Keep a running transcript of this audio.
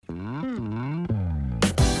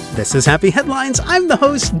This is Happy Headlines. I'm the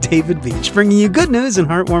host, David Beach, bringing you good news and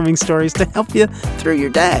heartwarming stories to help you through your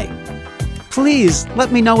day. Please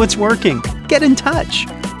let me know it's working. Get in touch.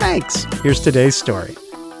 Thanks. Here's today's story.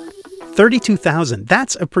 32,000,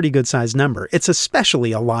 that's a pretty good sized number. It's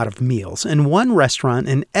especially a lot of meals, and one restaurant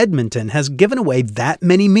in Edmonton has given away that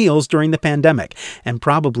many meals during the pandemic, and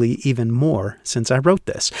probably even more since I wrote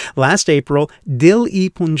this. Last April,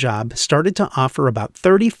 Dil-e-Punjab started to offer about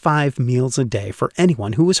 35 meals a day for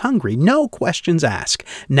anyone who was hungry, no questions asked.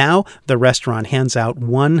 Now, the restaurant hands out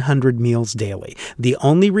 100 meals daily. The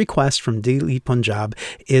only request from Dil-e-Punjab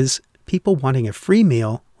is people wanting a free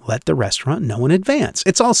meal. Let the restaurant know in advance.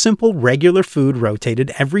 It's all simple, regular food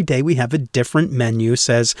rotated. Every day we have a different menu,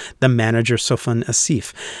 says the manager Sofan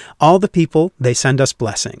Asif. All the people, they send us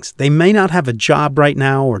blessings. They may not have a job right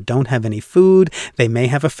now or don't have any food. They may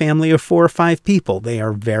have a family of 4 or 5 people. They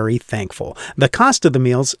are very thankful. The cost of the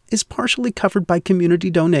meals is partially covered by community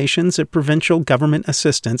donations and provincial government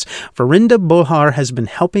assistance. Verinda Bohar has been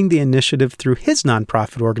helping the initiative through his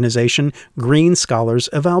nonprofit organization, Green Scholars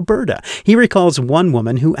of Alberta. He recalls one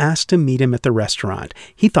woman who asked to meet him at the restaurant.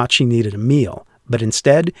 He thought she needed a meal, but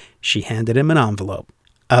instead, she handed him an envelope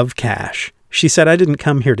of cash. She said, "I didn't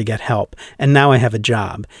come here to get help, and now I have a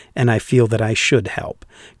job, and I feel that I should help."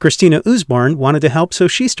 Christina Usborn wanted to help, so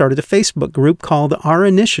she started a Facebook group called Our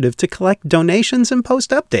Initiative to collect donations and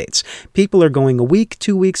post updates. People are going a week,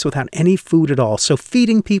 2 weeks without any food at all, so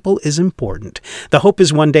feeding people is important. The hope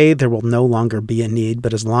is one day there will no longer be a need,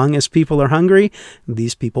 but as long as people are hungry,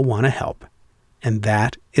 these people want to help. And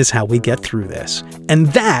that is how we get through this. And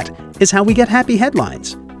that is how we get happy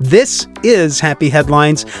headlines. This is Happy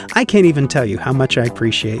Headlines. I can't even tell you how much I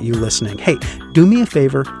appreciate you listening. Hey, do me a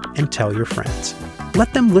favor and tell your friends.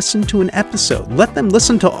 Let them listen to an episode. Let them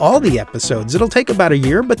listen to all the episodes. It'll take about a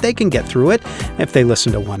year, but they can get through it if they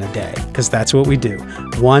listen to one a day, because that's what we do.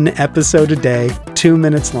 1 episode a day, 2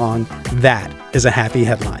 minutes long. That is a Happy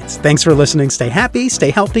Headlines. Thanks for listening. Stay happy, stay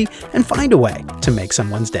healthy, and find a way to make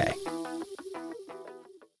someone's day.